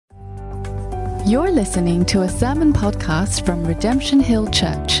You're listening to a sermon podcast from Redemption Hill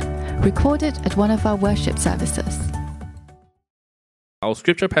Church, recorded at one of our worship services. Our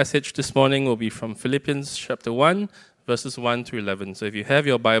scripture passage this morning will be from Philippians chapter 1, verses 1 to 11. So if you have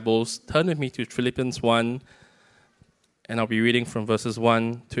your Bibles, turn with me to Philippians 1, and I'll be reading from verses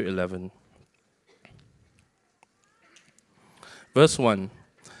 1 to 11. Verse 1.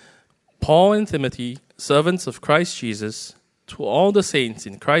 Paul and Timothy, servants of Christ Jesus, to all the saints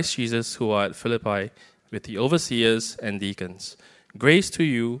in Christ Jesus who are at Philippi, with the overseers and deacons, grace to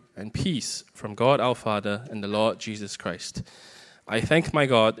you and peace from God our Father and the Lord Jesus Christ. I thank my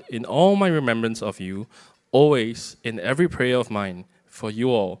God in all my remembrance of you, always in every prayer of mine, for you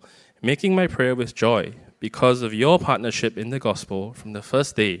all, making my prayer with joy, because of your partnership in the gospel from the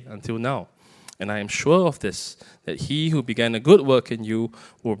first day until now. And I am sure of this, that he who began a good work in you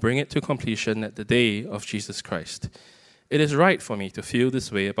will bring it to completion at the day of Jesus Christ. It is right for me to feel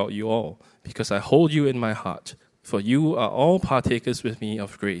this way about you all, because I hold you in my heart, for you are all partakers with me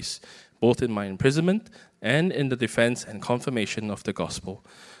of grace, both in my imprisonment and in the defense and confirmation of the gospel.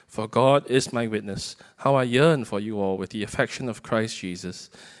 For God is my witness, how I yearn for you all with the affection of Christ Jesus,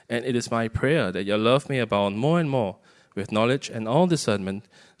 and it is my prayer that your love may abound more and more, with knowledge and all discernment,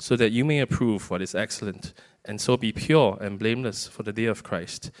 so that you may approve what is excellent, and so be pure and blameless for the day of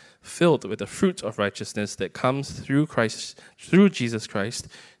Christ, filled with the fruit of righteousness that comes through Jesus Christ,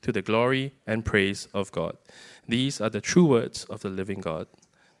 to the glory and praise of God. These are the true words of the living God.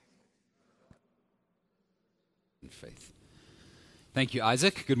 Faith. Thank you,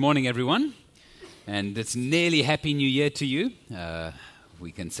 Isaac. Good morning, everyone. And it's nearly Happy New Year to you.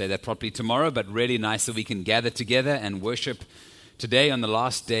 We can say that properly tomorrow, but really nice that we can gather together and worship today on the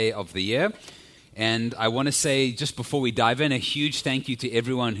last day of the year. And I want to say, just before we dive in, a huge thank you to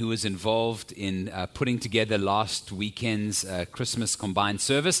everyone who was involved in putting together last weekend's Christmas combined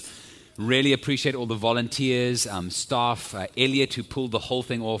service. Really appreciate all the volunteers, staff, Elliot, who pulled the whole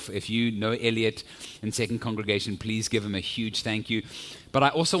thing off. If you know Elliot in Second Congregation, please give him a huge thank you. But I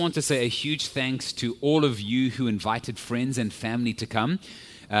also want to say a huge thanks to all of you who invited friends and family to come.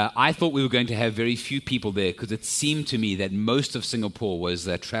 I thought we were going to have very few people there because it seemed to me that most of Singapore was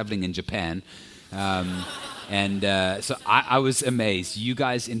traveling in Japan. So I was amazed. You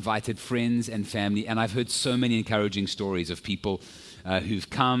guys invited friends and family, and I've heard so many encouraging stories of people who've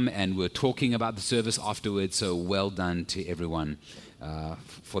come and were talking about the service afterwards, so well done to everyone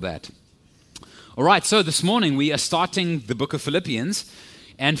for that. All right, so this morning we are starting the book of Philippians,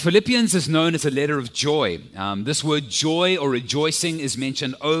 and Philippians is known as a letter of joy. This word joy or rejoicing is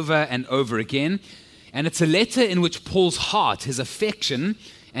mentioned over and over again, and it's a letter in which Paul's heart, his affection,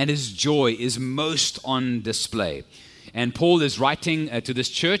 and his joy is most on display. And Paul is writing to this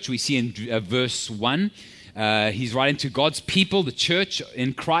church. We see in verse 1, he's writing to God's people, the church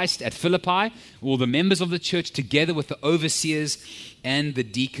in Christ at Philippi, all the members of the church together with the overseers and the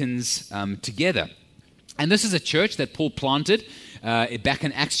deacons together. And this is a church that Paul planted back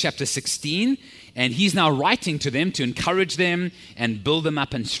in Acts chapter 16, and he's now writing to them to encourage them and build them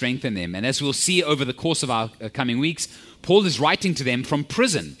up and strengthen them. And as we'll see over the course of our coming weeks, Paul is writing to them from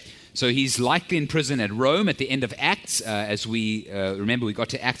prison. So he's likely in prison at Rome at the end of Acts, as we remember we got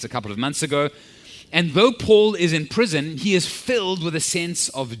to Acts a couple of months ago. And though Paul is in prison, he is filled with a sense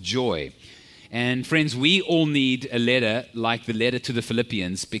of joy. And friends, we all need a letter like the letter to the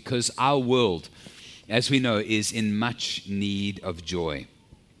Philippians, because our world, as we know, is in much need of joy.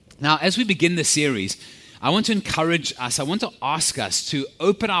 Now, as we begin this series, I want to encourage us, I want to ask us to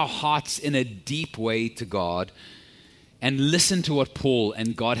open our hearts in a deep way to God and listen to what Paul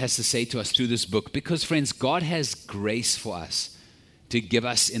and God has to say to us through this book. Because, friends, God has grace for us to give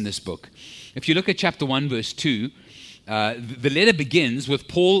us in this book. If you look at chapter 1, verse 2, the letter begins with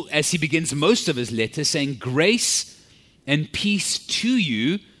Paul, as he begins most of his letter, saying, grace and peace to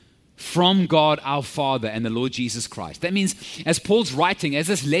you from God our Father and the Lord Jesus Christ. That means, as Paul's writing, as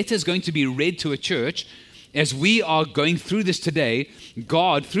this letter is going to be read to a church, as we are going through this today,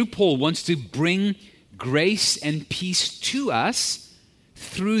 God, through Paul, wants to bring grace and peace to us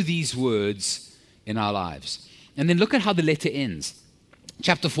through these words in our lives. And then look at how the letter ends.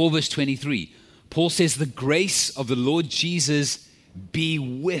 Chapter 4, verse 23. Paul says, the grace of the Lord Jesus be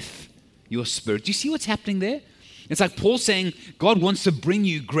with your spirit. Do you see what's happening there? It's like Paul saying, God wants to bring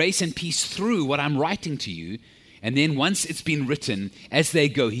you grace and peace through what I'm writing to you. And then once it's been written, as they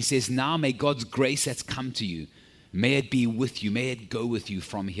go, he says, now may God's grace that's come to you, may it be with you, may it go with you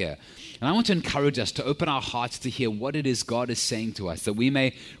from here. And I want to encourage us to open our hearts to hear what it is God is saying to us, that we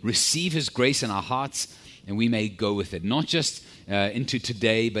may receive his grace in our hearts and we may go with it, not just into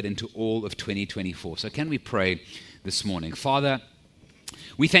today, but into all of 2024. So can we pray this morning? Father,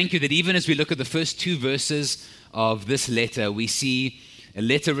 We thank you that even as we look at the first 2 verses of this letter, we see a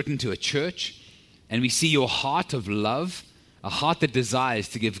letter written to a church, and we see your heart of love, a heart that desires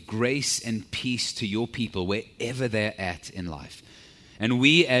to give grace and peace to your people wherever they're at in life. And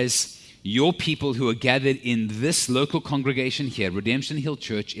we, as your people who are gathered in this local congregation here, Redemption Hill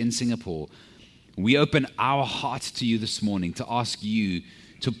Church in Singapore, we open our hearts to you this morning to ask you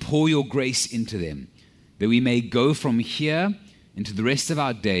to pour your grace into them, that we may go from here into the rest of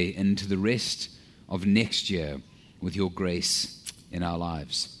our day and into the rest of next year with your grace in our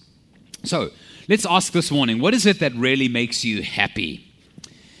lives. So, let's ask this morning, what is it that really makes you happy?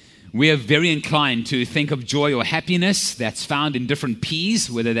 We are very inclined to think of joy or happiness that's found in different P's,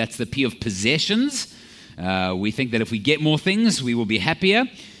 whether that's the P of possessions. We think that if we get more things, we will be happier.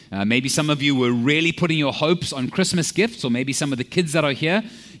 Maybe some of you were really putting your hopes on Christmas gifts, or maybe some of the kids that are here,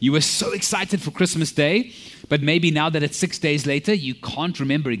 you were so excited for Christmas Day, but maybe now that it's 6 days later, you can't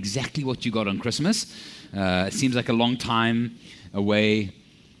remember exactly what you got on Christmas. It seems like a long time away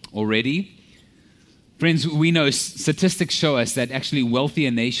already. Friends, we know statistics show us that actually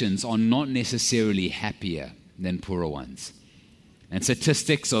wealthier nations are not necessarily happier than poorer ones. And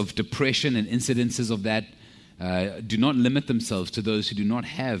statistics of depression and incidences of that do not limit themselves to those who do not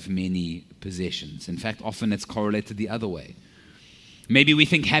have many possessions. In fact, often it's correlated the other way. Maybe we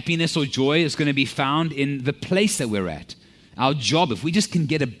think happiness or joy is going to be found in the place that we're at. Our job, if we just can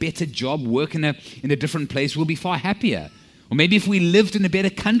get a better job, work in a different place, we'll be far happier. Or maybe if we lived in a better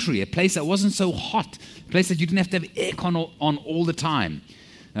country, a place that wasn't so hot, a place that you didn't have to have aircon on all the time,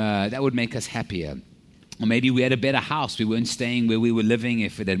 that would make us happier. Or maybe we had a better house. We weren't staying where we were living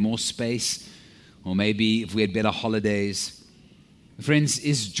if it had more space. Or maybe if we had better holidays. Friends,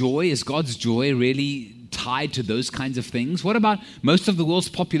 is God's joy really tied to those kinds of things? What about most of the world's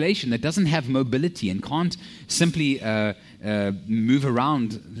population that doesn't have mobility and can't simply move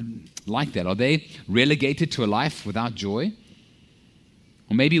around like that? Are they relegated to a life without joy?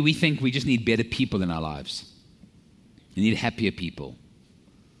 Or maybe we think we just need better people in our lives. We need happier people.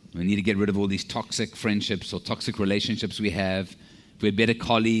 We need to get rid of all these toxic friendships or toxic relationships we have. If we had better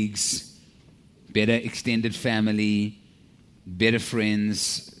colleagues, better extended family, better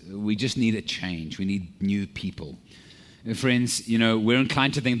friends, we just need a change. We need new people. Friends, we're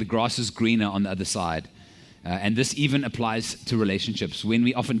inclined to think the grass is greener on the other side. And this even applies to relationships. When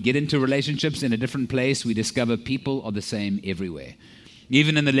we often get into relationships in a different place, we discover people are the same everywhere.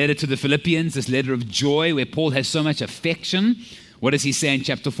 Even in the letter to the Philippians, this letter of joy where Paul has so much affection, what does he say in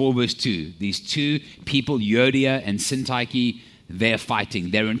chapter 4, verse 2? These two people, Euodia and Syntyche, they're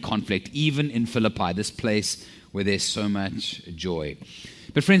fighting. They're in conflict, even in Philippi, this place where there's so much joy.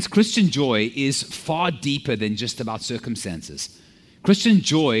 But friends, Christian joy is far deeper than just about circumstances. Christian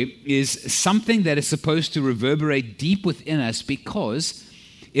joy is something that is supposed to reverberate deep within us because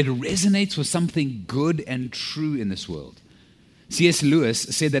it resonates with something good and true in this world. C.S. Lewis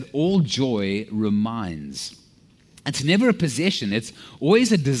said that all joy reminds. It's never a possession. It's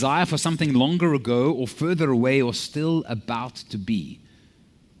always a desire for something longer ago or further away or still about to be.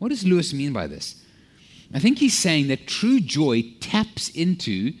 What does Lewis mean by this? I think he's saying that true joy taps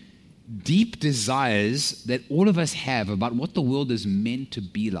into deep desires that all of us have about what the world is meant to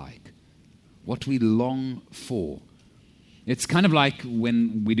be like, what we long for. It's kind of like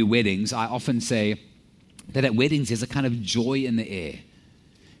when we do weddings, I often say that at weddings there's a kind of joy in the air.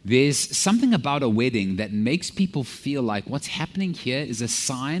 There's something about a wedding that makes people feel like what's happening here is a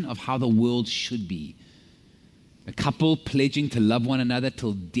sign of how the world should be. A couple pledging to love one another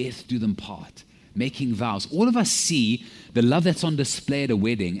till death do them part, making vows. All of us see the love that's on display at a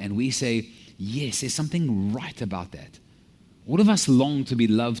wedding and we say, yes, there's something right about that. All of us long to be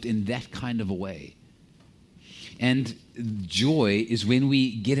loved in that kind of a way. And joy is when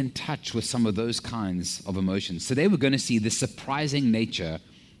we get in touch with some of those kinds of emotions. Today we're going to see the surprising nature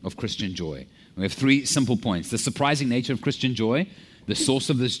of Christian joy. We have 3 simple points: the surprising nature of Christian joy, the source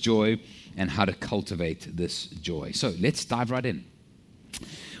of this joy, and how to cultivate this joy. So let's dive right in.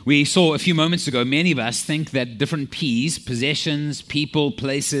 We saw a few moments ago, many of us think that different P's, possessions, people,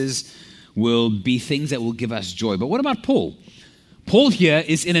 places, will be things that will give us joy. But what about Paul? Paul here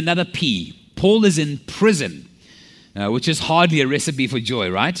is in another P. Paul is in prison, which is hardly a recipe for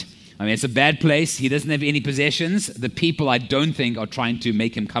joy, right? I mean, it's a bad place. He doesn't have any possessions. The people, I don't think, are trying to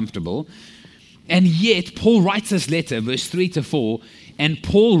make him comfortable. And yet, Paul writes this letter, verse 3 to 4, and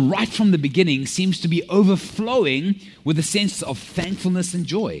Paul, right from the beginning, seems to be overflowing with a sense of thankfulness and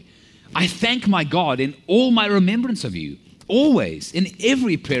joy. I thank my God in all my remembrance of you, always, in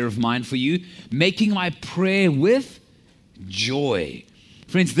every prayer of mine for you, making my prayer with joy.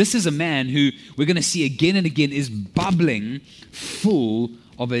 Friends, this is a man who we're going to see again and again is bubbling full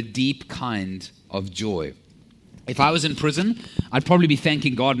of a deep kind of joy. If I was in prison, I'd probably be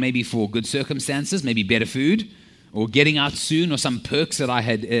thanking God maybe for good circumstances, maybe better food, or getting out soon, or some perks that I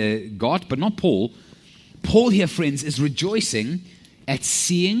had got, but not Paul. Paul here, friends, is rejoicing at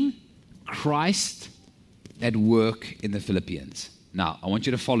seeing Christ at work in the Philippians. Now, I want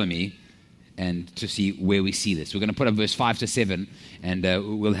you to follow me and to see where we see this. We're going to put up verse 5 to 7, and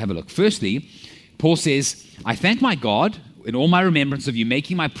we'll have a look. Firstly, Paul says, I thank my God in all my remembrance of you,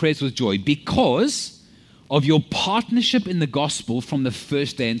 making my prayers with joy, because of your partnership in the gospel from the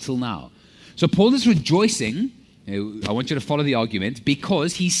first day until now. So Paul is rejoicing, I want you to follow the argument,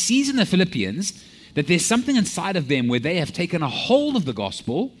 because he sees in the Philippians that there's something inside of them where they have taken a hold of the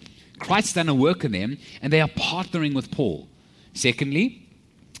gospel, Christ's done a work in them, and they are partnering with Paul. Secondly,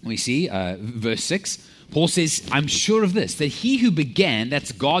 we see verse 6, Paul says, I'm sure of this, that he who began,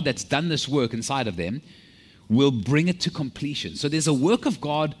 that's God that's done this work inside of them, will bring it to completion. So there's a work of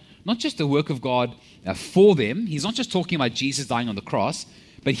God, not just a work of God for them. He's not just talking about Jesus dying on the cross,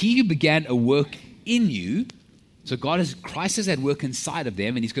 but he who began a work in you. So Christ is at work inside of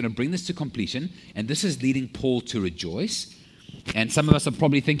them, and he's going to bring this to completion. And this is leading Paul to rejoice. And some of us are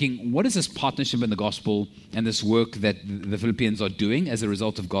probably thinking, what is this partnership in the gospel and this work that the Philippians are doing as a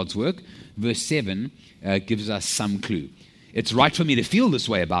result of God's work? Verse 7 gives us some clue. It's right for me to feel this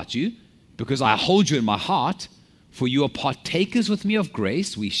way about you, because I hold you in my heart, for you are partakers with me of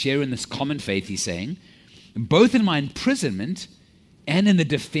grace. We share in this common faith, he's saying, both in my imprisonment and in the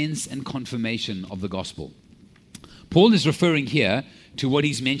defense and confirmation of the gospel. Paul is referring here to what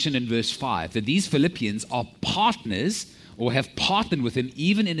he's mentioned in verse 5, that these Philippians are partners or have partnered with him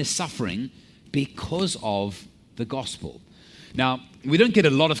even in his suffering because of the gospel. Now, we don't get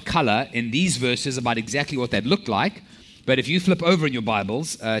a lot of color in these verses about exactly what that looked like, but if you flip over in your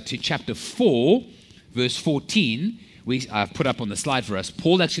Bibles to chapter 4, verse 14, I've put up on the slide for us,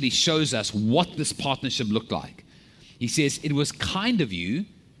 Paul actually shows us what this partnership looked like. He says, it was kind of you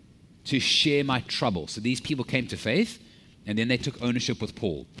to share my trouble. So these people came to faith, and then they took ownership with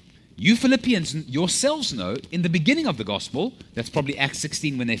Paul. You Philippians yourselves know, in the beginning of the gospel, that's probably Acts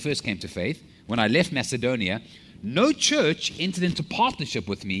 16 when they first came to faith, when I left Macedonia, no church entered into partnership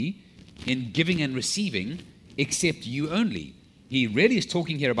with me in giving and receiving except you only. He really is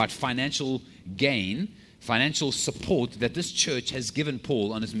talking here about financial gain, financial support that this church has given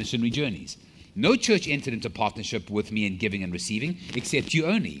Paul on his missionary journeys. No church entered into partnership with me in giving and receiving except you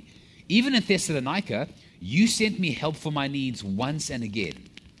only. Even in Thessalonica, you sent me help for my needs once and again.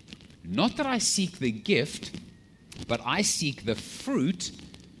 Not that I seek the gift, but I seek the fruit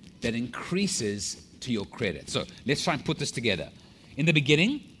that increases to your credit. So let's try and put this together. In the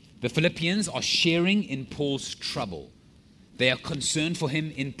beginning, the Philippians are sharing in Paul's trouble. They are concerned for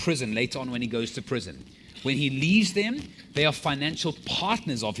him in prison later on when he goes to prison. When he leaves them, they are financial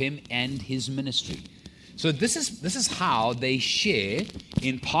partners of him and his ministry. So this is how they share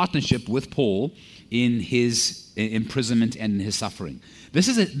in partnership with Paul in his imprisonment and in his suffering.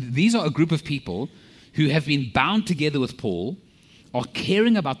 These are a group of people who have been bound together with Paul, are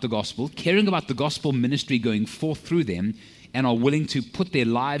caring about the gospel ministry going forth through them, and are willing to put their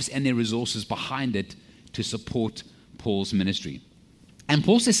lives and their resources behind it to support Paul's ministry. And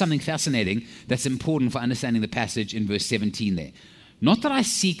Paul says something fascinating that's important for understanding the passage in verse 17 there. Not that I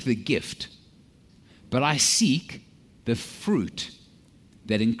seek the gift, but I seek the fruit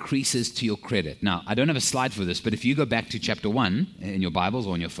that increases to your credit. Now, I don't have a slide for this, but if you go back to chapter 1 in your Bibles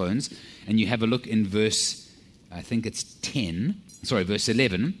or on your phones, and you have a look in verse 11,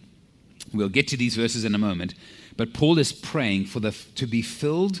 we'll get to these verses in a moment, but Paul is praying to be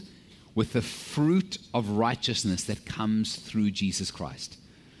filled with the fruit of righteousness that comes through Jesus Christ.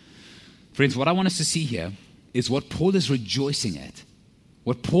 Friends, what I want us to see here is what Paul is rejoicing at.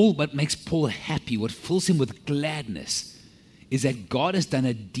 What makes Paul happy, what fills him with gladness, is that God has done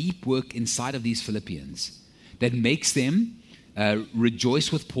a deep work inside of these Philippians that makes them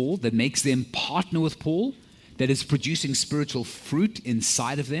rejoice with Paul, that makes them partner with Paul, that is producing spiritual fruit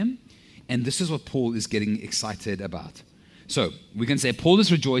inside of them. And this is what Paul is getting excited about. So we can say Paul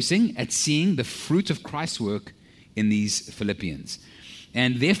is rejoicing at seeing the fruit of Christ's work in these Philippians.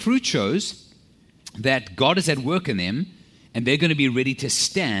 And their fruit shows that God is at work in them, and they're going to be ready to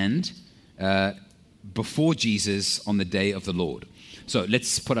stand before Jesus on the day of the Lord. So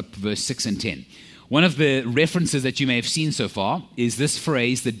let's put up verse 6 and 10. One of the references that you may have seen so far is this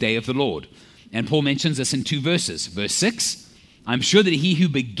phrase, the day of the Lord. And Paul mentions this in 2 verses. Verse 6, I'm sure that he who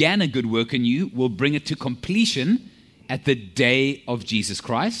began a good work in you will bring it to completion at the day of Jesus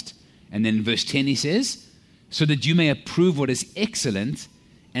Christ. And then in verse 10 he says, so that you may approve what is excellent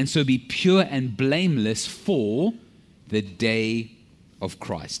and so be pure and blameless for the day of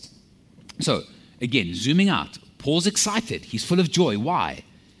Christ. So, again, zooming out, Paul's excited. He's full of joy. Why?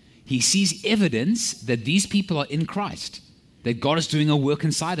 He sees evidence that these people are in Christ, that God is doing a work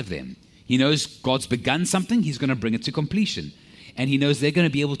inside of them. He knows God's begun something, he's going to bring it to completion. And he knows they're going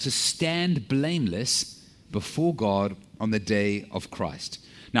to be able to stand blameless before God on the day of Christ.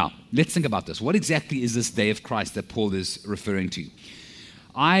 Now, let's think about this. What exactly is this day of Christ that Paul is referring to?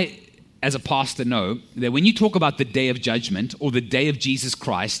 I, as a pastor, know that when you talk about the day of judgment or the day of Jesus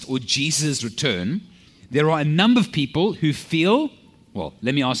Christ or Jesus' return, there are a number of people who feel, well,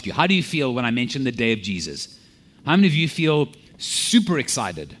 let me ask you, how do you feel when I mention the day of Jesus? How many of you feel super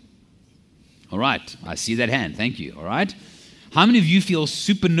excited? All right, I see that hand. Thank you. All right. How many of you feel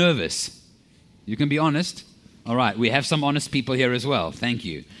super nervous? You can be honest. All right, we have some honest people here as well. Thank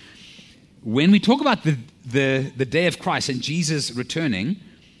you. When we talk about the day of Christ and Jesus returning,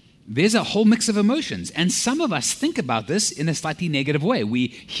 there's a whole mix of emotions. And some of us think about this in a slightly negative way. We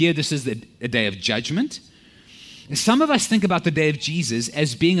hear this as a day of judgment. Some of us think about the day of Jesus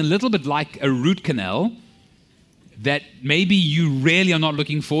as being a little bit like a root canal that maybe you really are not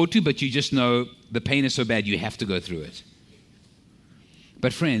looking forward to, but you just know the pain is so bad you have to go through it.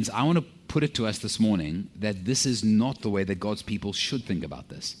 But friends, I want to put it to us this morning that this is not the way that God's people should think about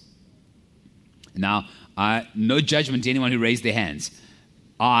this. Now, no judgment to anyone who raised their hands.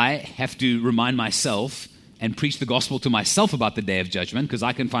 I have to remind myself and preach the gospel to myself about the day of judgment because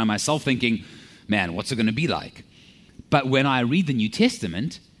I can find myself thinking, man, what's it going to be like? But when I read the New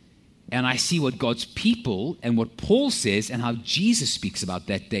Testament and I see what God's people and what Paul says and how Jesus speaks about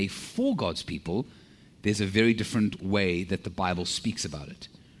that day for God's people, there's a very different way that the Bible speaks about it.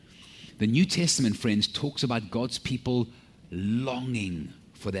 The New Testament, friends, talks about God's people longing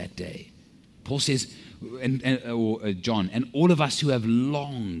for that day. Paul says, John, and all of us who have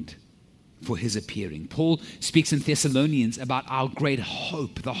longed for his appearing. Paul speaks in Thessalonians about our great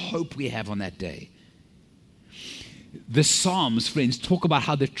hope, the hope we have on that day. The Psalms, friends, talk about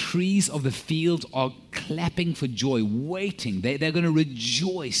how the trees of the field are clapping for joy, waiting. They're going to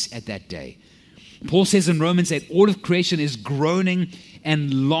rejoice at that day. Paul says in Romans 8, all of creation is groaning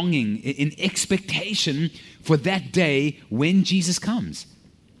and longing in expectation for that day when Jesus comes.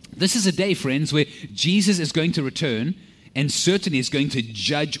 This is a day, friends, where Jesus is going to return and certainly is going to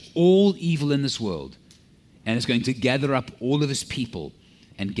judge all evil in this world and is going to gather up all of his people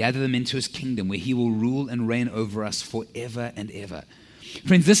and gather them into his kingdom where he will rule and reign over us forever and ever.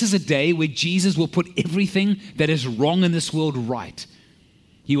 Friends, this is a day where Jesus will put everything that is wrong in this world right.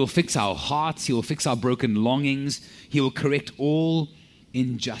 He will fix our hearts. He will fix our broken longings. He will correct all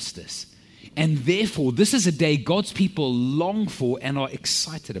injustice. And therefore, this is a day God's people long for and are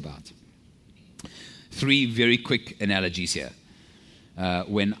excited about. 3 very quick analogies here.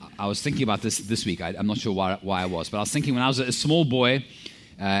 When I was thinking about this week, I'm not sure why I was, but I was thinking when I was a small boy,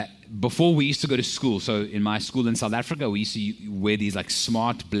 before we used to go to school, so in my school in South Africa, we used to wear these like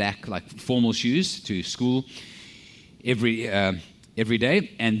smart black like formal shoes to school every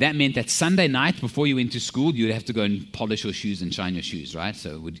day, and that meant that Sunday night before you went to school, you'd have to go and polish your shoes and shine your shoes, right?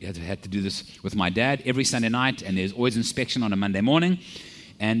 So we had to do this with my dad every Sunday night, and there's always inspection on a Monday morning,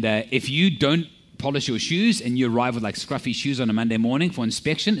 and if you don't polish your shoes and you arrive with like scruffy shoes on a Monday morning for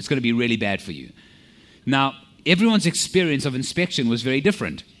inspection, it's going to be really bad for you. Now, everyone's experience of inspection was very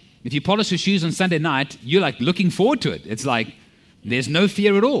different. If you polish your shoes on Sunday night, you're like looking forward to it. It's like there's no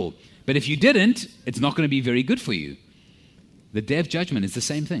fear at all. But if you didn't, it's not going to be very good for you. The day of judgment is the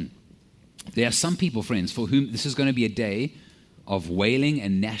same thing. There are some people, friends, for whom this is going to be a day of wailing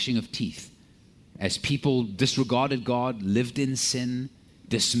and gnashing of teeth as people disregarded God, lived in sin,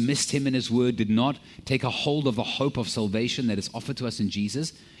 dismissed him and his word, did not take a hold of the hope of salvation that is offered to us in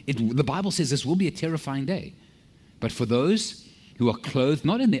Jesus. The Bible says this will be a terrifying day. But for those who are clothed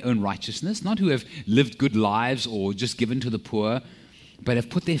not in their own righteousness, not who have lived good lives or just given to the poor, but have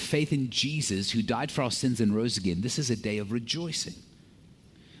put their faith in Jesus who died for our sins and rose again, this is a day of rejoicing.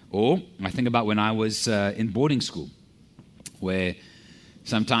 Or I think about when I was in boarding school, where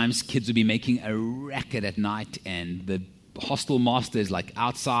sometimes kids would be making a racket at night and the hostel master is like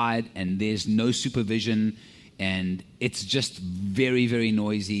outside and there's no supervision and it's just very, very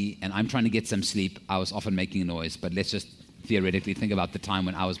noisy and I'm trying to get some sleep. I was often making a noise, but let's just theoretically think about the time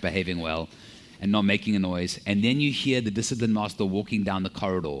when I was behaving well and not making a noise. And then you hear the discipline master walking down the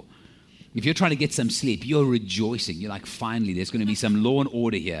corridor. If you're trying to get some sleep, you're rejoicing. You're like, finally, there's going to be some law and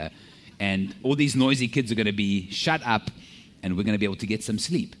order here. And all these noisy kids are going to be shut up and we're going to be able to get some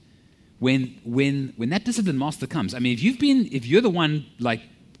sleep. When that discipline master comes, I mean, if you're the one like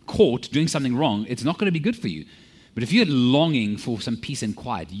caught doing something wrong, it's not going to be good for you. But if you're longing for some peace and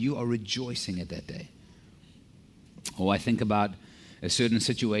quiet, you are rejoicing at that day. Or I think about a certain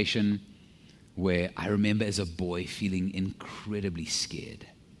situation where I remember as a boy feeling incredibly scared,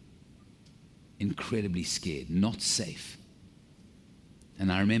 not safe.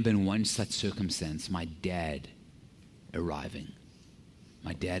 And I remember in one such circumstance, my dad arriving.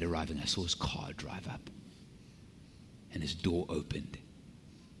 I saw his car drive up, and his door opened,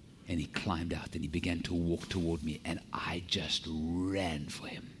 and he climbed out, and he began to walk toward me, and I just ran for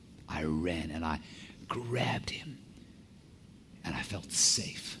him. I ran, and I grabbed him, and I felt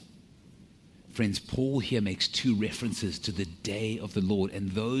safe. Friends, Paul here makes two references to the day of the Lord,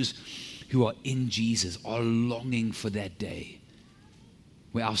 and those who are in Jesus are longing for that day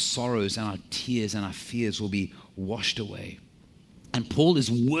where our sorrows and our tears and our fears will be washed away. And Paul is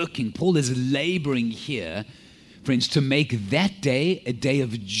laboring here, friends, to make that day a day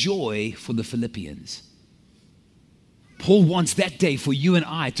of joy for the Philippians. Paul wants that day for you and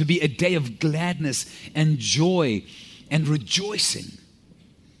I to be a day of gladness and joy and rejoicing.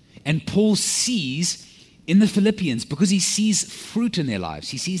 And Paul sees in the Philippians, because he sees fruit in their lives,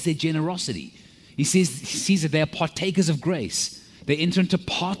 he sees their generosity, he sees that they are partakers of grace. They enter into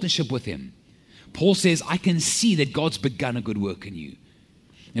partnership with him. Paul says, I can see that God's begun a good work in you.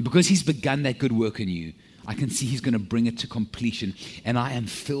 And because he's begun that good work in you, I can see he's going to bring it to completion. And I am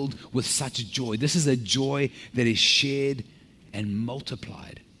filled with such joy. This is a joy that is shared and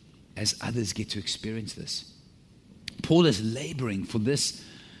multiplied as others get to experience this. Paul is laboring for this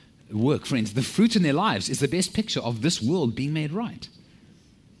work, friends. The fruit in their lives is the best picture of this world being made right.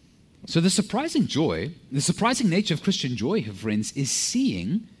 So the surprising nature of Christian joy, friends, is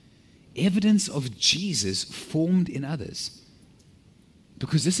seeing evidence of Jesus formed in others.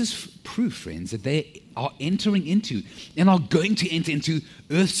 Because this is proof, friends, that they are entering into and are going to enter into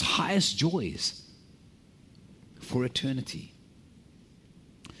earth's highest joys for eternity.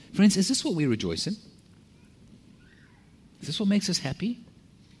 Friends, is this what we rejoice in? Is this what makes us happy?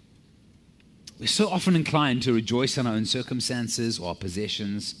 We're so often inclined to rejoice in our own circumstances or our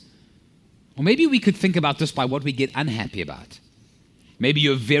possessions. Or maybe we could think about this by what we get unhappy about. Maybe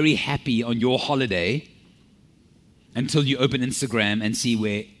you're very happy on your holiday until you open Instagram and see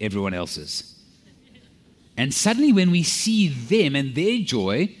where everyone else is. And suddenly when we see them and their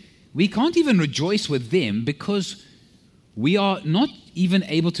joy, we can't even rejoice with them because we are not even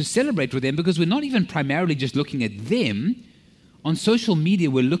able to celebrate with them because we're not even primarily just looking at them. On social media,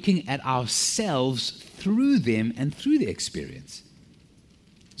 we're looking at ourselves through them and through their experience.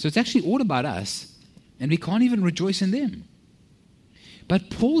 So it's actually all about us, and we can't even rejoice in them.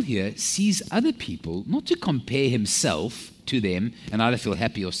 But Paul here sees other people, not to compare himself to them and either feel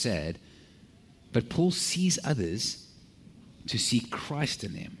happy or sad, but Paul sees others to see Christ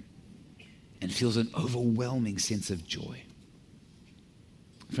in them and feels an overwhelming sense of joy.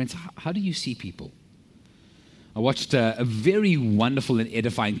 Friends, how do you see people? I watched a very wonderful and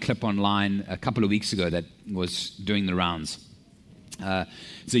edifying clip online a couple of weeks ago that was doing the rounds.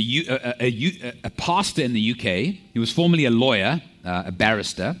 It's a pastor in the UK. He was formerly a lawyer, a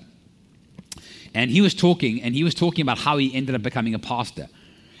barrister, and he was talking about how he ended up becoming a pastor.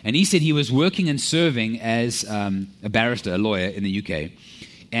 And he said he was working and serving as a barrister, a lawyer in the UK,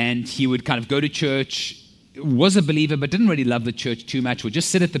 and he would kind of go to church, was a believer, but didn't really love the church too much, would just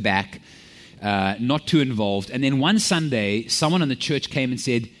sit at the back, not too involved. And then one Sunday, someone in the church came and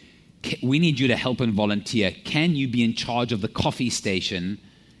said, we need you to help and volunteer. Can you be in charge of the coffee station,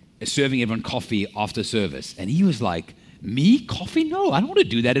 serving everyone coffee after service? And he was like, me? Coffee? No, I don't want to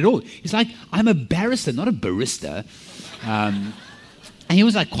do that at all. He's like, I'm a barrister, not a barista. And he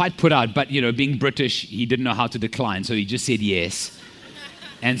was like quite put out, but being British, he didn't know how to decline, so he just said yes.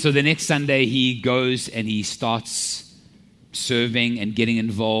 And so the next Sunday he goes and he starts serving and getting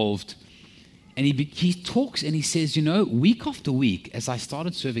involved. And he talks and he says, week after week, as I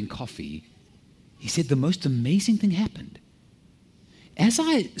started serving coffee, he said the most amazing thing happened. As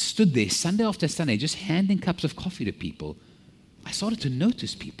I stood there Sunday after Sunday, just handing cups of coffee to people, I started to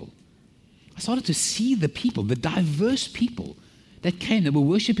notice people. I started to see the people, the diverse people that came, that were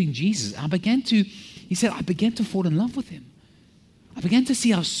worshiping Jesus. I began to fall in love with him. I began to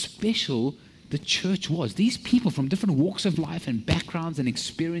see how special the church was. These people from different walks of life and backgrounds and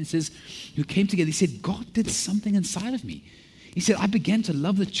experiences who came together. He said, God did something inside of me. He said, I began to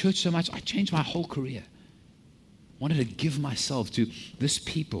love the church so much, I changed my whole career. I wanted to give myself to this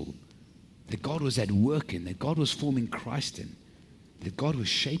people that God was at work in, that God was forming Christ in, that God was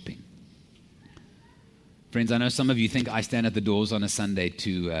shaping. Friends, I know some of you think I stand at the doors on a Sunday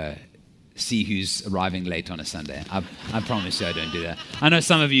to see who's arriving late on a Sunday. I promise you I don't do that. I know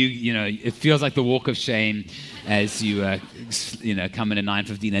some of you, it feels like the walk of shame as you come in at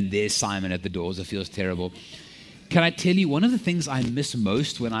 9:15 and there's Simon at the doors. It feels terrible. can I tell you, one of the things I miss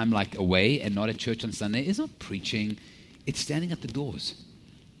most when I'm like away and not at church on Sunday is not preaching, it's standing at the doors.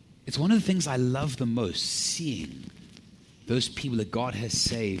 It's one of the things I love the most, seeing those people that God has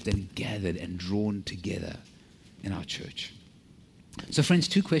saved and gathered and drawn together in our church. So friends,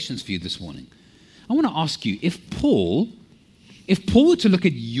 2 questions for you this morning. I want to ask you, if Paul were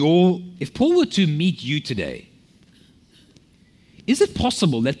to meet you today, is it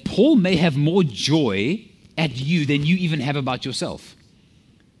possible that Paul may have more joy at you than you even have about yourself?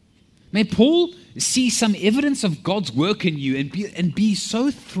 May Paul see some evidence of God's work in you and be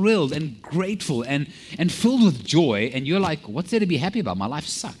so thrilled and grateful and filled with joy, and you're like, what's there to be happy about? My life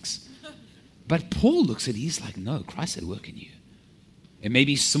sucks. But Paul looks at it, he's like, no, Christ at work in you. It may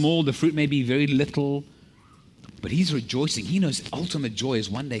be small, the fruit may be very little, but he's rejoicing. He knows ultimate joy is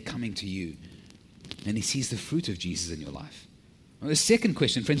one day coming to you, and he sees the fruit of Jesus in your life. Well, the second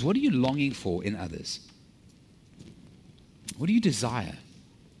question, friends, what are you longing for in others? What do you desire?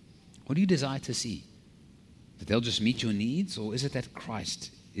 What do you desire to see? That they'll just meet your needs, or is it that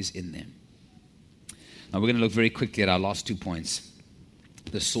Christ is in them? Now we're going to look very quickly at our last 2 points,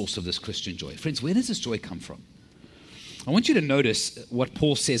 the source of this Christian joy. Friends, where does this joy come from? I want you to notice what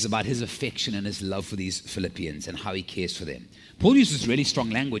Paul says about his affection and his love for these Philippians and how he cares for them. Paul uses really strong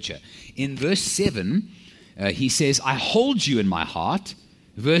language here. In verse 7, he says, I hold you in my heart.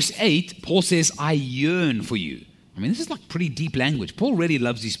 Verse 8, Paul says, I yearn for you. I mean, this is like pretty deep language. Paul really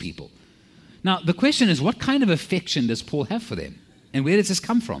loves these people. Now, the question is, what kind of affection does Paul have for them? And where does this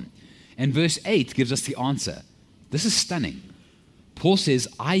come from? And verse 8 gives us the answer. This is stunning. Paul says,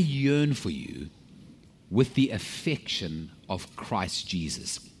 I yearn for you with the affection of Christ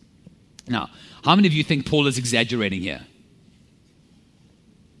Jesus. Now, how many of you think Paul is exaggerating here?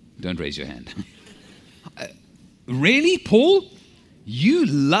 Don't raise your hand. Really, Paul? You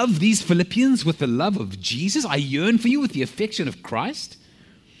love these Philippians with the love of Jesus? I yearn for you with the affection of Christ?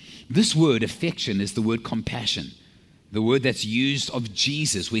 This word, affection, is the word compassion, the word that's used of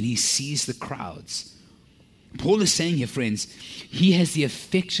Jesus when he sees the crowds. Paul is saying here, friends, he has the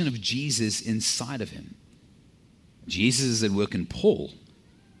affection of Jesus inside of him. Jesus is at work in Paul,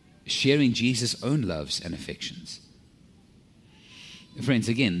 sharing Jesus' own loves and affections. Friends,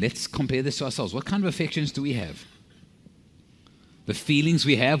 again, let's compare this to ourselves. What kind of affections do we have? The feelings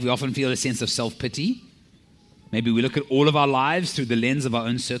we have, we often feel a sense of self-pity. Maybe we look at all of our lives through the lens of our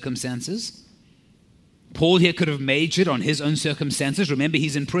own circumstances. Paul here could have majored on his own circumstances. Remember,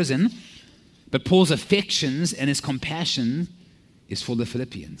 he's in prison. But Paul's affections and his compassion is for the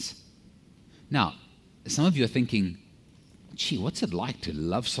Philippians. Now, some of you are thinking, gee, what's it like to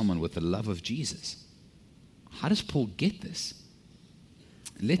love someone with the love of Jesus? How does Paul get this?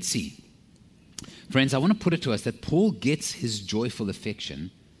 Let's see. Friends, I want to put it to us that Paul gets his joyful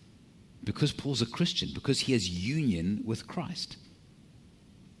affection because Paul's a Christian, because he has union with Christ.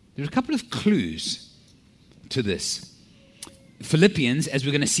 There are a couple of clues to this. Philippians, as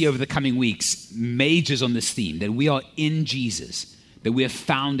we're going to see over the coming weeks, majors on this theme, that we are in Jesus, that we are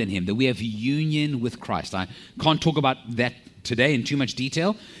found in him, that we have union with Christ. I can't talk about that today in too much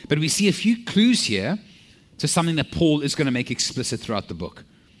detail, but we see a few clues here to something that Paul is going to make explicit throughout the book.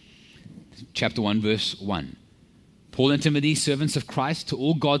 Chapter 1, verse 1. Paul and Timothy, servants of Christ, to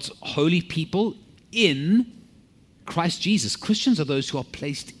all God's holy people in Christ Jesus. Christians are those who are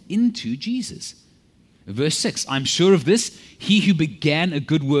placed into Jesus. Verse 6, I'm sure of this, he who began a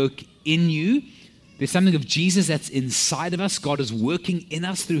good work in you. There's something of Jesus that's inside of us. God is working in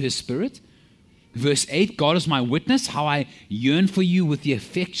us through his Spirit. Verse 8, God is my witness, how I yearn for you with the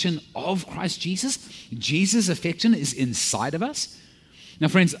affection of Christ Jesus. Jesus' affection is inside of us. Now,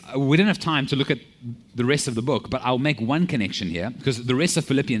 friends, we don't have time to look at the rest of the book, but I'll make one connection here, because the rest of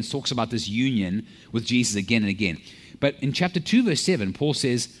Philippians talks about this union with Jesus again and again. But in chapter 2, verse 7, Paul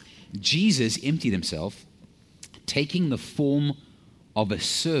says, Jesus emptied himself, taking the form of a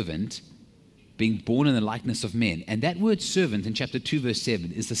servant, being born in the likeness of men. And that word servant in chapter 2, verse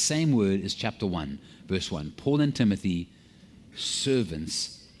 7 is the same word as chapter 1, verse 1. Paul and Timothy,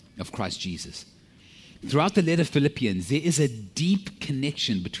 servants of Christ Jesus. Throughout the letter of Philippians, there is a deep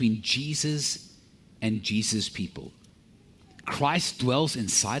connection between Jesus and Jesus' people. Christ dwells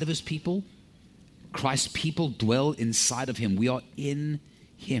inside of his people. Christ's people dwell inside of him. We are in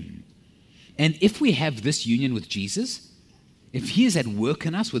him. And if we have this union with Jesus, if he is at work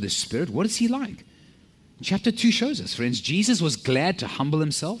in us with his Spirit, what is he like? Chapter 2 shows us, friends, Jesus was glad to humble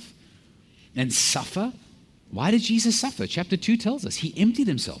himself and suffer. Why did Jesus suffer? Chapter 2 tells us he emptied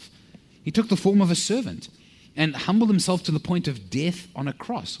himself. He took the form of a servant and humbled himself to the point of death on a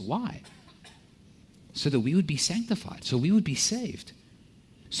cross. Why? So that we would be sanctified, so we would be saved,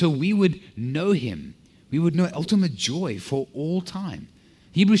 so we would know him we would know ultimate joy for all time.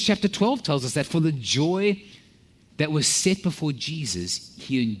 Hebrews chapter 12 tells us that for the joy that was set before Jesus,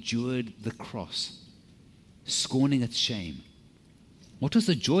 he endured the cross, scorning its shame. What was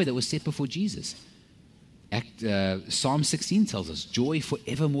the joy that was set before Jesus? Psalm 16 tells us, joy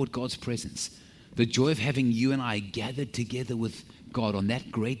forevermore at God's presence. The joy of having you and I gathered together with God on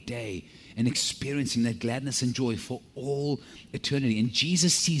that great day and experiencing that gladness and joy for all eternity. And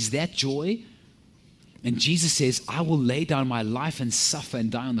Jesus sees that joy, and Jesus says, I will lay down my life and suffer and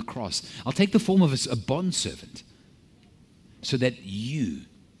die on the cross. I'll take the form of a bondservant so that you,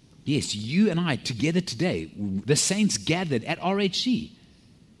 yes, you and I together today, the saints gathered at RHC,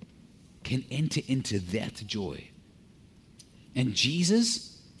 can enter into that joy. And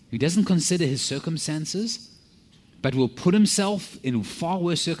Jesus, who doesn't consider his circumstances, but will put himself in far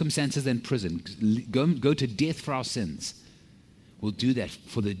worse circumstances than prison, go to death for our sins, will do that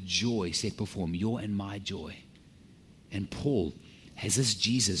for the joy set before him, your and my joy. And Paul has this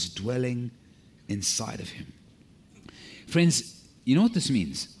Jesus dwelling inside of him. Friends, you know what this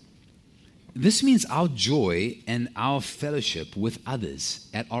means? This means our joy and our fellowship with others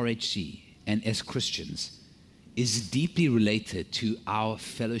at RHC and as Christians is deeply related to our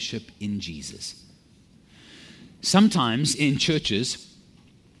fellowship in Jesus. Sometimes in churches,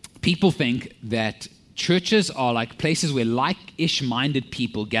 people think that churches are like places where like-ish minded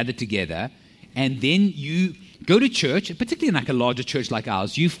people gather together, and then you go to church, particularly in like a larger church like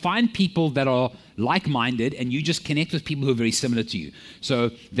ours, you find people that are like-minded and you just connect with people who are very similar to you. So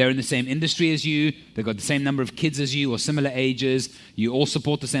they're in the same industry as you, they've got the same number of kids as you or similar ages, you all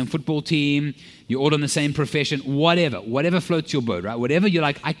support the same football team, you're all in the same profession, whatever floats your boat, right? Whatever you're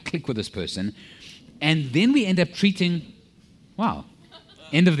like, I click with this person. And then we end up treating,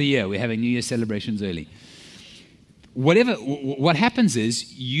 end of the year, we're having New Year's celebrations early. What happens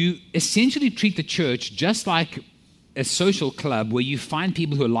is you essentially treat the church just like a social club where you find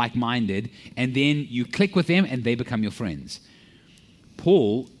people who are like-minded and then you click with them and they become your friends.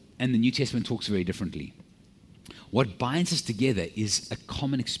 Paul and the New Testament talks very differently. What binds us together is a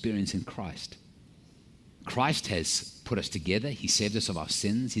common experience in Christ. Christ has put us together. He saved us of our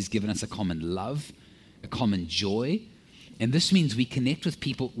sins. He's given us a common love, a common joy. And this means we connect with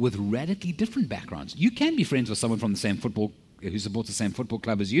people with radically different backgrounds. You can be friends with someone from the same who supports the same football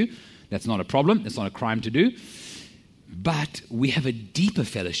club as you. That's not a problem. That's not a crime to do. But we have a deeper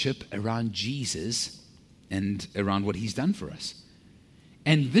fellowship around Jesus and around what he's done for us.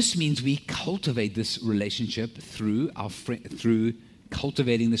 And this means we cultivate this relationship through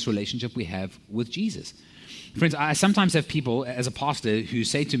cultivating this relationship we have with Jesus. Friends, I sometimes have people as a pastor who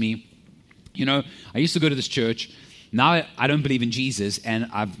say to me, I used to go to this church. Now I don't believe in Jesus, and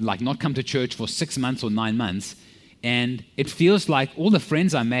I've not come to church for 6 months or 9 months, and it feels like all the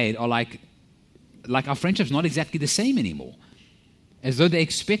friends I made are like our friendship's not exactly the same anymore. As though they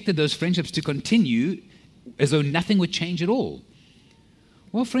expected those friendships to continue, as though nothing would change at all.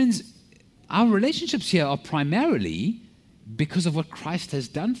 Well, friends, our relationships here are primarily because of what Christ has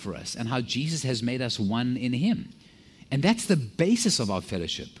done for us and how Jesus has made us one in him. And that's the basis of our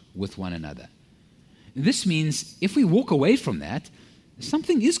fellowship with one another. This means if we walk away from that,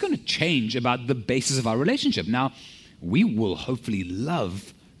 something is going to change about the basis of our relationship. Now, we will hopefully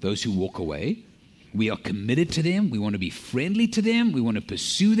love those who walk away. We are committed to them. We want to be friendly to them. We want to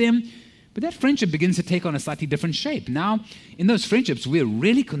pursue them. But that friendship begins to take on a slightly different shape. Now, in those friendships, we're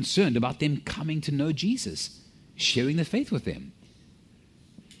really concerned about them coming to know Jesus, sharing the faith with them.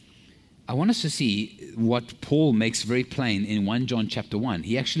 I want us to see what Paul makes very plain in 1 John chapter 1.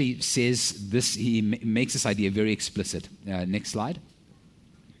 He actually says this, he makes this idea very explicit. Next slide.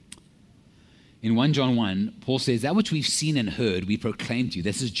 In 1 John 1, Paul says, that which we've seen and heard, we proclaim to you.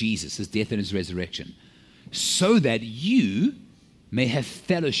 This is Jesus, his death and his resurrection. So that you may have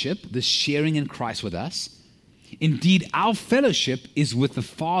fellowship, this sharing in Christ with us. Indeed, our fellowship is with the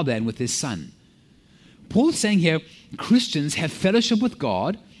Father and with his Son. Paul's saying here, Christians have fellowship with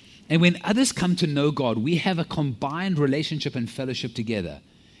God, and when others come to know God, we have a combined relationship and fellowship together.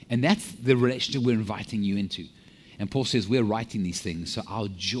 And that's the relationship we're inviting you into. And Paul says we're writing these things so our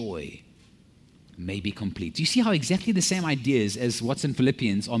joy may be complete. Do you see how exactly the same ideas as what's in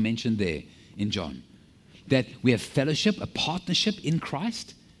Philippians are mentioned there in John? That we have fellowship, a partnership in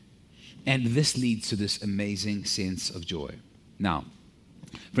Christ, and this leads to this amazing sense of joy. Now,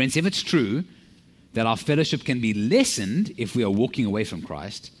 friends, if it's true that our fellowship can be lessened if we are walking away from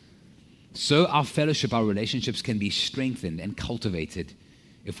Christ, so our fellowship, our relationships can be strengthened and cultivated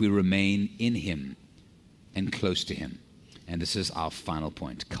if we remain in him and close to him. And this is our final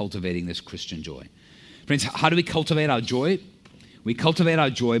point, cultivating this Christian joy. Friends, how do we cultivate our joy? We cultivate our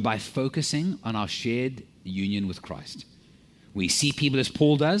joy by focusing on our shared union with Christ. We see people as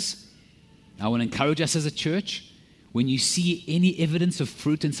Paul does. I want to encourage us as a church, when you see any evidence of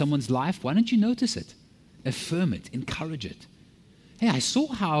fruit in someone's life, why don't you notice it? Affirm it, encourage it. Hey, I saw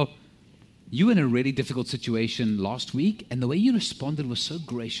how you were in a really difficult situation last week, and the way you responded was so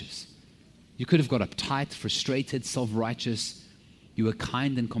gracious. You could have got uptight, frustrated, self-righteous. You were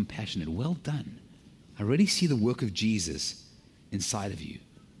kind and compassionate. Well done. I really see the work of Jesus inside of you.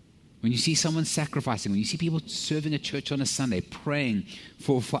 When you see someone sacrificing, when you see people serving at church on a Sunday, praying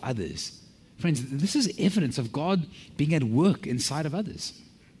for others. Friends, this is evidence of God being at work inside of others.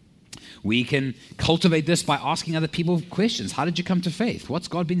 We can cultivate this by asking other people questions. How did you come to faith? What's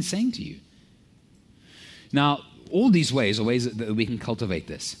God been saying to you? Now, all these ways are ways that we can cultivate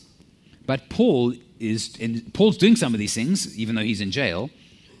this. But Paul's doing some of these things, even though he's in jail.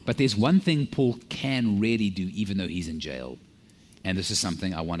 But there's one thing Paul can really do, even though he's in jail. And this is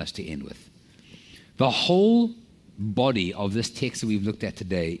something I want us to end with. The whole body of this text that we've looked at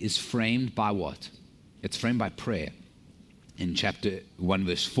today is framed by what? It's framed by prayer. In chapter 1,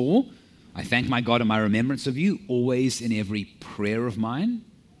 verse 4, I thank my God in my remembrance of you, always in every prayer of mine,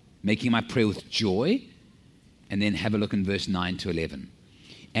 making my prayer with joy. And then have a look in verse 9 to 11.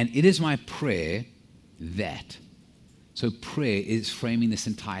 And it is my prayer that. So prayer is framing this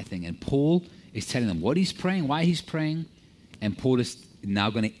entire thing. And Paul is telling them what he's praying, why he's praying. And Paul is now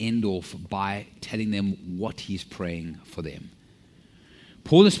going to end off by telling them what he's praying for them.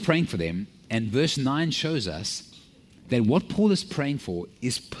 Paul is praying for them, and verse 9 shows us that what Paul is praying for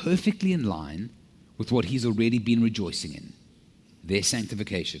is perfectly in line with what he's already been rejoicing in, their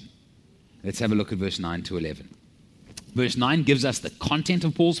sanctification. Let's have a look at verse 9 to 11. Verse 9 gives us the content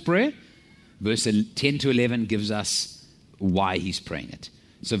of Paul's prayer. Verse 10 to 11 gives us why he's praying it.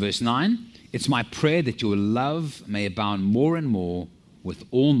 So verse 9, it's my prayer that your love may abound more and more with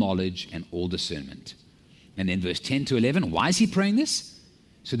all knowledge and all discernment. And then verse 10 to 11, why is he praying this?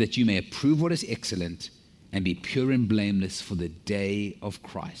 So that you may approve what is excellent and be pure and blameless for the day of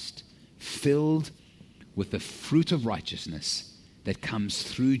Christ, filled with the fruit of righteousness that comes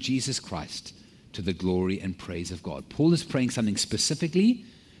through Jesus Christ to the glory and praise of God. Paul is praying something specifically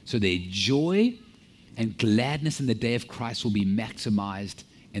so their joy and gladness in the day of Christ will be maximized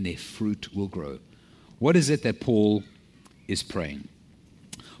and their fruit will grow. What is it that Paul is praying?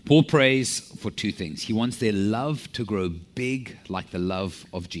 Paul prays for two things. He wants their love to grow big like the love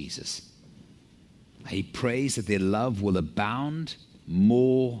of Jesus. He prays that their love will abound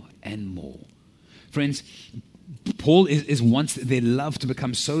more and more. Friends, Paul wants their love to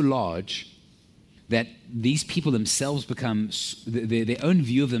become so large that these people themselves become, their own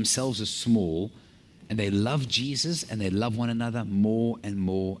view of themselves is small, and they love Jesus and they love one another more and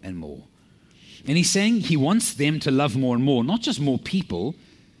more and more. And he's saying he wants them to love more and more, not just more people,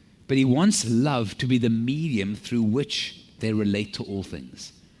 but he wants love to be the medium through which they relate to all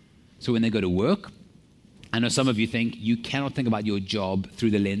things. So when they go to work, I know some of you think you cannot think about your job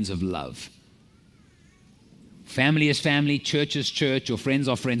through the lens of love. Family is family, church is church, your friends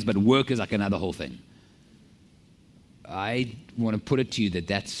are friends, but work is like another whole thing. I want to put it to you that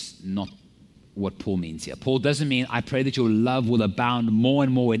that's not what Paul means here. Paul doesn't mean, I pray that your love will abound more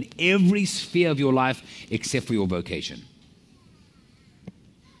and more in every sphere of your life except for your vocation.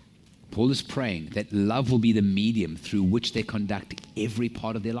 Paul is praying that love will be the medium through which they conduct every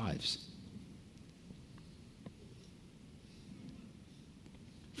part of their lives.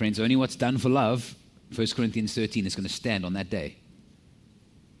 Friends, only what's done for love, 1 Corinthians 13, is going to stand on that day.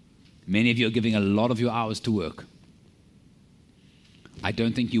 Many of you are giving a lot of your hours to work. I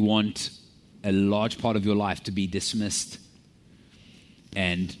don't think you want a large part of your life to be dismissed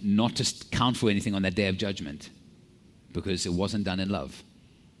and not to count for anything on that day of judgment because it wasn't done in love.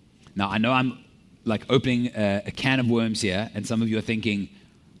 Now, I know I'm like opening a can of worms here, and some of you are thinking,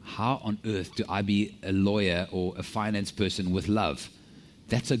 how on earth do I be a lawyer or a finance person with love?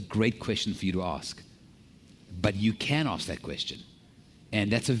 That's a great question for you to ask. But you can ask that question.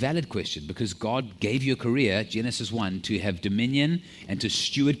 And that's a valid question because God gave you a career, Genesis 1, to have dominion and to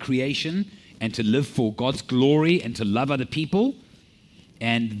steward creation and to live for God's glory and to love other people.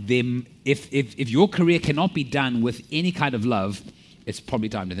 And then if your career cannot be done with any kind of love, it's probably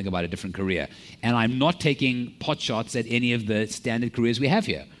time to think about a different career. And I'm not taking pot shots at any of the standard careers we have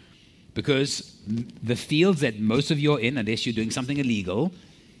here because the fields that most of you are in, unless you're doing something illegal,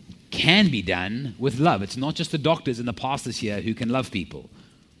 can be done with love. It's not just the doctors and the pastors here who can love people.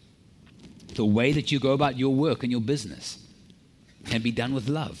 The way that you go about your work and your business can be done with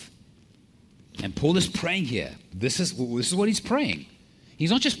love. And Paul is praying here. This is what he's praying.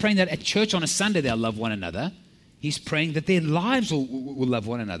 He's not just praying that at church on a Sunday they'll love one another. He's praying that their lives will love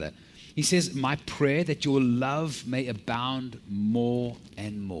one another. He says, my prayer that your love may abound more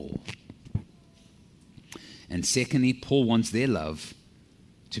and more. And secondly, Paul wants their love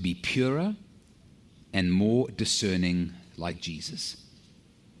to be purer and more discerning like Jesus,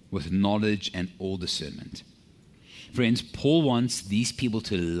 with knowledge and all discernment. Friends, Paul wants these people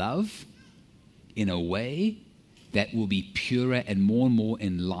to love in a way that will be purer and more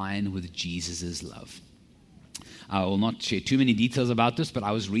in line with Jesus' love. I will not share too many details about this, but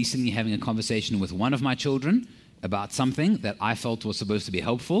I was recently having a conversation with one of my children about something that I felt was supposed to be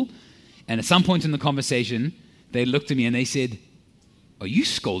helpful. And at some point in the conversation, they looked at me and they said, "Are you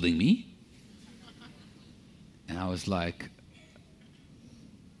scolding me?" And I was like,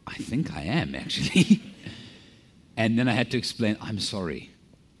 "I think I am, actually." And then I had to explain, "I'm sorry.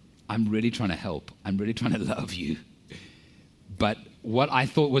 I'm really trying to help. I'm really trying to love you." But what I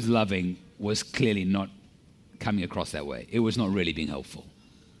thought was loving was clearly not coming across that way. It was not really being helpful.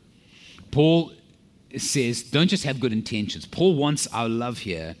 Paul says, don't just have good intentions. Paul wants our love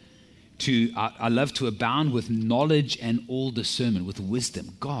here our love to abound with knowledge and all discernment, with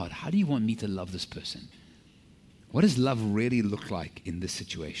wisdom. God, how do you want me to love this person? What does love really look like in this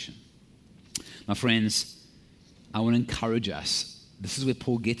situation? Now, friends, I want to encourage us. This is where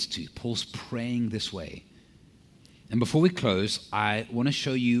Paul gets to. Paul's praying this way. And before we close, I want to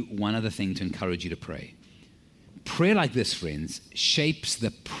show you one other thing to encourage you to pray. Prayer like this, friends, shapes the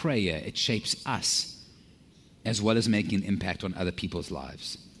prayer. It shapes us, as well as making an impact on other people's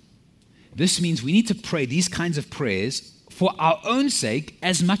lives. This means we need to pray these kinds of prayers for our own sake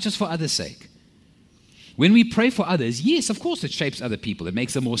as much as for others' sake. When we pray for others, yes, of course it shapes other people. It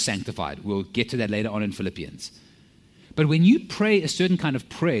makes them more sanctified. We'll get to that later on in Philippians. But when you pray a certain kind of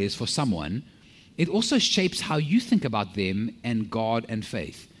prayers for someone, it also shapes how you think about them and God and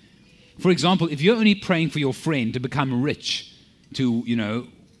faith. For example, if you're only praying for your friend to become rich, to,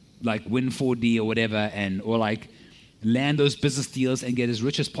 like win 4D or whatever, or like land those business deals and get as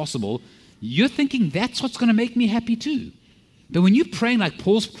rich as possible, you're thinking that's what's going to make me happy too. But when you're praying like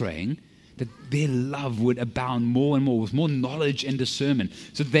Paul's praying, that their love would abound more and more with more knowledge and discernment,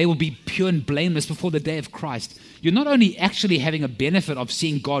 so that they will be pure and blameless before the day of Christ. You're not only actually having a benefit of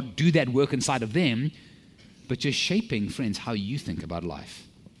seeing God do that work inside of them, but you're shaping, friends, how you think about life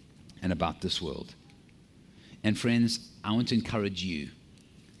and about this world. And friends, I want to encourage you.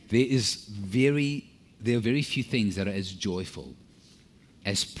 There are very few things that are as joyful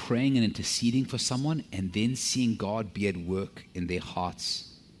as praying and interceding for someone and then seeing God be at work in their hearts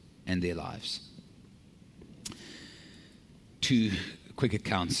and their lives. 2 quick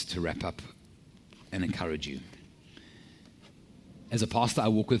accounts to wrap up and encourage you. As a pastor, I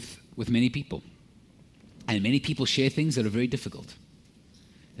walk with many people. And many people share things that are very difficult.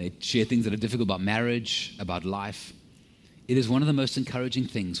 They share things that are difficult about marriage, about life. It is one of the most encouraging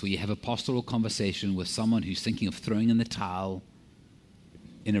things where you have a pastoral conversation with someone who's thinking of throwing in the towel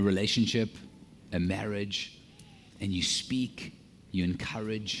in a relationship, a marriage, and you speak, you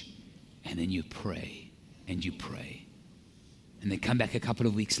encourage, and then you pray, and you pray. And they come back a couple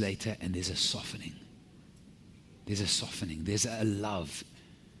of weeks later, and there's a softening. There's a softening. There's a love.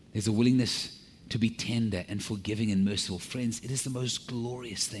 There's a willingness to be tender and forgiving and merciful. Friends, it is the most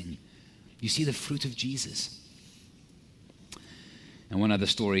glorious thing. You see the fruit of Jesus. And one other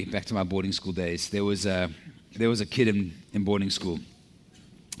story, back to my boarding school days. There was a kid in boarding school.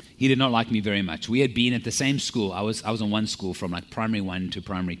 He did not like me very much. We had been at the same school. I was in one school from like primary 1 to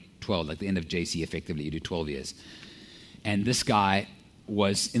primary 12, like the end of JC, effectively. You do 12 years. And this guy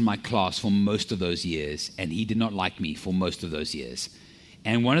was in my class for most of those years, and he did not like me for most of those years.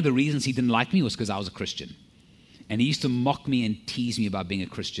 And one of the reasons he didn't like me was because I was a Christian. And he used to mock me and tease me about being a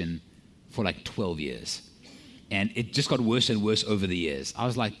Christian for like 12 years. And it just got worse and worse over the years. I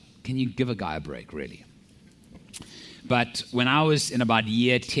was like, can you give a guy a break, really? But when I was in about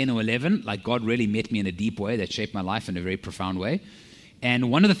year 10 or 11, like God really met me in a deep way that shaped my life in a very profound way.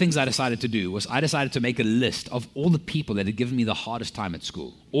 And one of the things I decided to do was I decided to make a list of all the people that had given me the hardest time at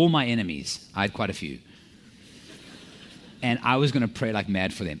school. All my enemies. I had quite a few. And I was going to pray like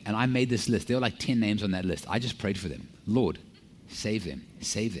mad for them. And I made this list. There were like 10 names on that list. I just prayed for them. Lord, save them.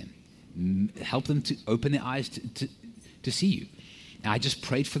 Save them. Help them to open their eyes to see you. And I just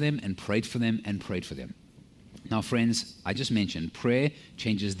prayed for them and prayed for them and prayed for them. Now, friends, I just mentioned prayer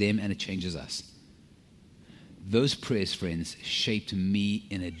changes them and it changes us. Those prayers, friends, shaped me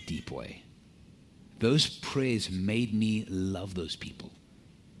in a deep way. Those prayers made me love those people.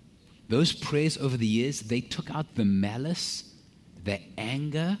 Those prayers over the years, they took out the malice, the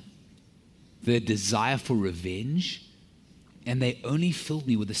anger, the desire for revenge, And they only filled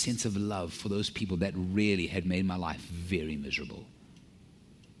me with a sense of love for those people that really had made my life very miserable.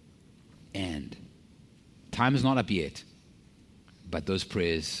 And time is not up yet, but those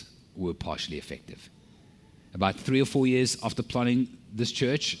prayers were partially effective. About 3 or 4 years after planting this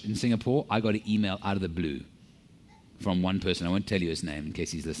church in Singapore, I got an email out of the blue from one person. I won't tell you his name in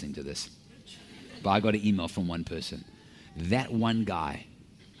case he's listening to this. But I got an email from one person. That one guy,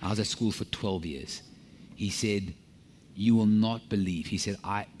 I was at school for 12 years. He said, you will not believe. He said,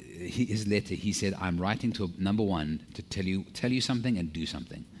 his letter, he said, I'm writing to, number one, to tell you something and do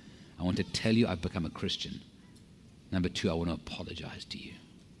something. I want to tell you I've become a Christian. Number two, I want to apologize to you.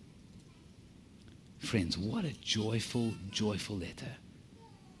 Friends, what a joyful, joyful letter.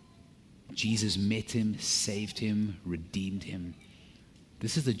 Jesus met him, saved him, redeemed him.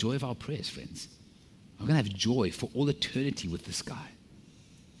 This is the joy of our prayers, friends. I'm going to have joy for all eternity with this guy.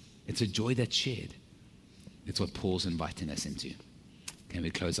 It's a joy that's shared. It's what Paul's inviting us into. Can we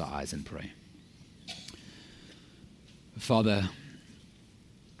close our eyes and pray? Father,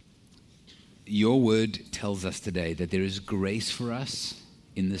 your word tells us today that there is grace for us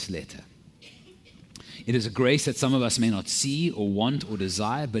in this letter. It is a grace that some of us may not see or want or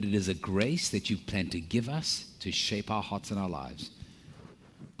desire, but it is a grace that you plan to give us to shape our hearts and our lives.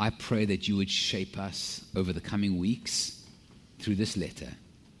 I pray that you would shape us over the coming weeks through this letter,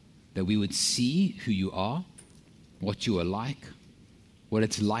 that we would see who you are, what you are like, what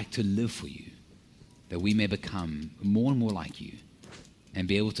it's like to live for you, that we may become more and more like you and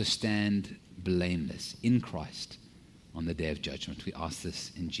be able to stand blameless in Christ on the day of judgment. We ask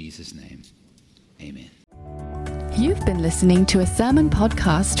this in Jesus' name. Amen. You've been listening to a sermon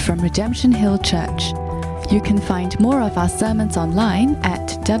podcast from Redemption Hill Church. You can find more of our sermons online at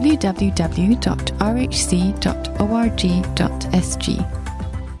www.rhc.org.sg.